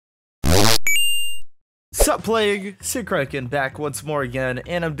Sup Plague, Sidkriken back once more again,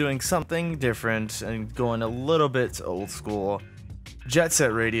 and I'm doing something different and going a little bit old school. Jet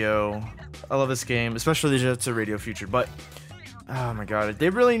Set Radio. I love this game, especially the Jet Set Radio feature, but oh my god,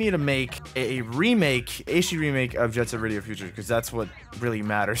 they really need to make a remake, HD remake of Jet Set Radio Future, because that's what really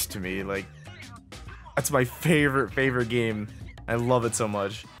matters to me. Like, that's my favorite game. I love it so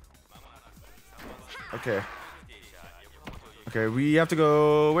much. Okay. Okay, we have to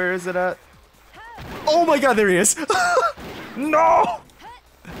go, where is it at? Oh my god, there he is! No!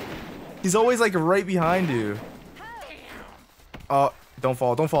 He's always like right behind you. Oh, don't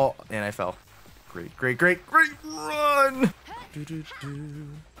fall. And I fell. Great, run!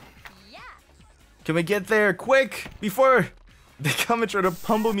 Can we get there quick before they come and try to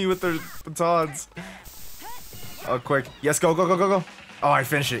pummel me with their batons? Oh, quick. Yes, go. Oh, I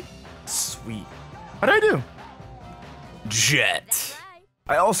finished it. Sweet. How did I do? Jet.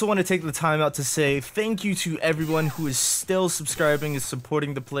 I also want to take the time out to say thank you to everyone who is still subscribing and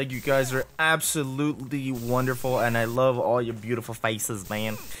supporting the Plague. You guys are absolutely wonderful, and I love all your beautiful faces,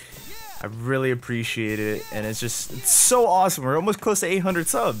 man. I really appreciate it, and it's so awesome. We're almost close to 800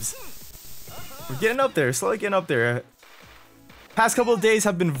 subs. We're getting up there, slowly getting up there. Past couple of days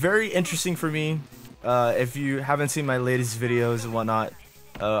have been very interesting for me. If you haven't seen my latest videos and whatnot,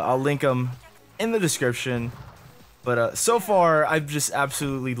 I'll link them in the description. But so far, I'm just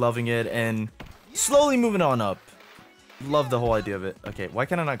absolutely loving it and slowly moving on up. Love the whole idea of it. Okay, why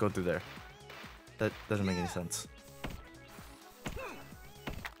can I not go through there? That doesn't make any sense.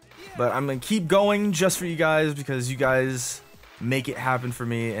 But I'm gonna keep going just for you guys because you guys make it happen for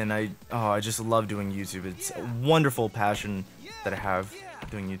me, and I just love doing YouTube. It's a wonderful passion that I have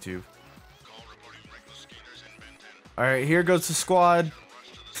doing YouTube. All right, here goes the squad.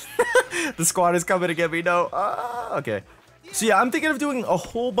 The squad is coming to get me. No. Okay. So yeah, I'm thinking of doing a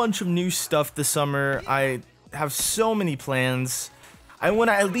whole bunch of new stuff this summer. I have so many plans. I want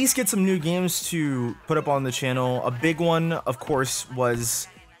to at least get some new games to put up on the channel. A big one, of course, was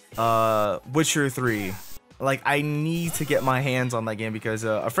Witcher 3. Like, I need to get my hands on that game because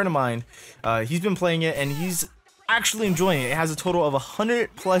a friend of mine, he's been playing it and he's actually enjoying it. It has a total of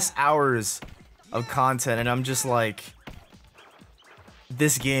 100+ hours of content, and I'm just like,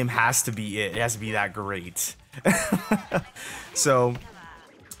 this game has to be it. It has to be that great. So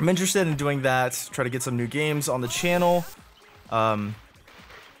I'm interested in doing that, try to get some new games on the channel.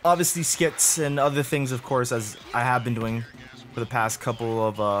 Obviously skits and other things, of course, as I have been doing for the past couple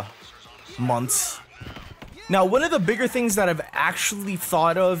of months. Now, one of the bigger things that I've actually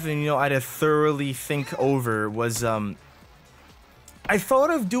thought of, and I had to thoroughly think over, was I thought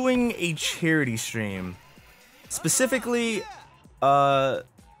of doing a charity stream. Specifically, I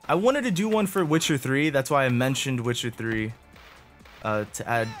wanted to do one for Witcher 3, that's why I mentioned Witcher 3, to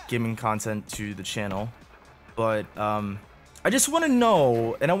add gaming content to the channel. But, I just want to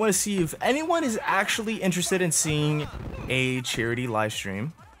know, and I want to see if anyone is actually interested in seeing a charity live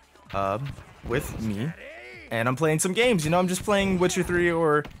stream, with me. And I'm playing some games, I'm just playing Witcher 3,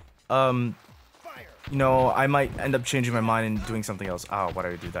 or, I might end up changing my mind and doing something else. Oh, why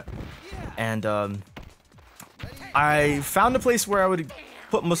did I do that? And, I found a place where I would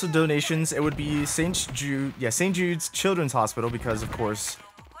put most of the donations. It would be St. Jude's Children's Hospital, because of course,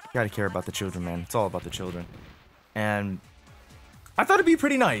 you gotta care about the children, man. It's all about the children. And I thought it'd be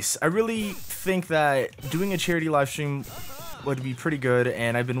pretty nice. I really think that doing a charity live stream would be pretty good,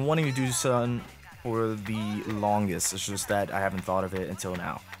 and I've been wanting to do some for the longest. It's just that I haven't thought of it until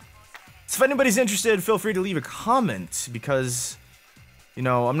now. So if anybody's interested, feel free to leave a comment, because,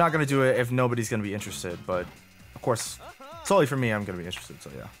 I'm not gonna do it if nobody's gonna be interested, but of course, solely for me, I'm gonna be interested, so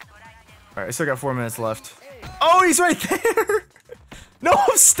yeah. Alright, I still got 4 minutes left. Oh, he's right there! No,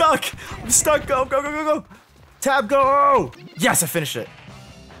 I'm stuck! Go! Tab, go! Yes, I finished it.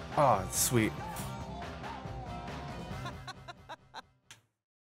 Oh, sweet.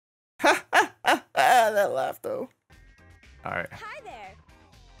 That laugh, though. Alright. Hi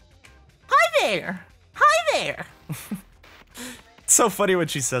there! It's so funny when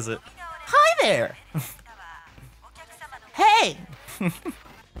she says it. Hi there! Hey!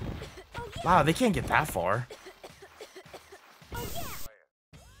 Wow, they can't get that far.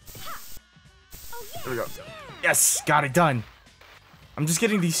 There we go. Yes, got it done. I'm just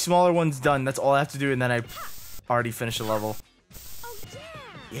getting these smaller ones done. That's all I have to do, and then I already finished the level.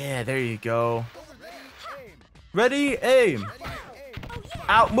 Yeah, there you go. Ready, aim.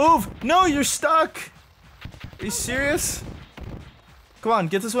 Out, move. No, you're stuck. Are you serious? Come on,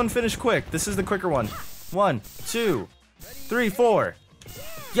 get this one finished quick. This is the quicker one. 1, 2, 3, 4.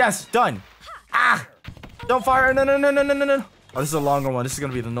 Yes, done. Ah! Don't fire. No. Oh, this is a longer one. This is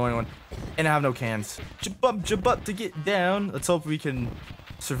gonna be the annoying one. And I have no cans. Jump up to get down. Let's hope we can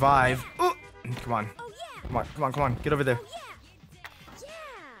survive. Oh, come on. Come on. Get over there.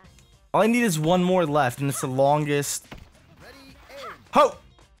 All I need is one more left, and it's the longest. Ho!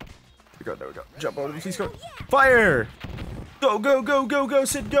 There we go. Jump over the police car. Fire! Go,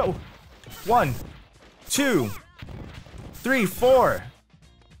 Sid, go! 1, 2, 3, 4,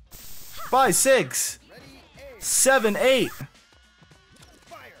 5, 6, 7, 8.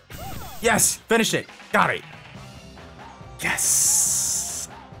 Yes! Finished it! Got it! Yes!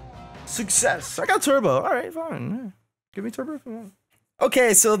 Success! I got turbo. Alright, fine. Give me turbo if you want.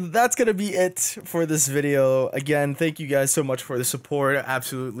 Okay, so that's gonna be it for this video. Again, thank you guys so much for the support. I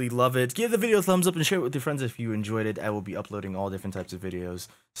absolutely love it. Give the video a thumbs up and share it with your friends if you enjoyed it. I will be uploading all different types of videos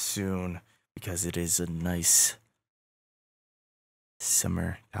soon because it is a nice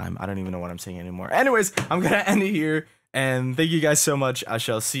summer time. I don't even know what I'm saying anymore. Anyways, I'm gonna end it here, and thank you guys so much. I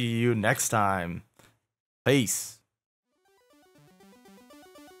shall see you next time. Peace.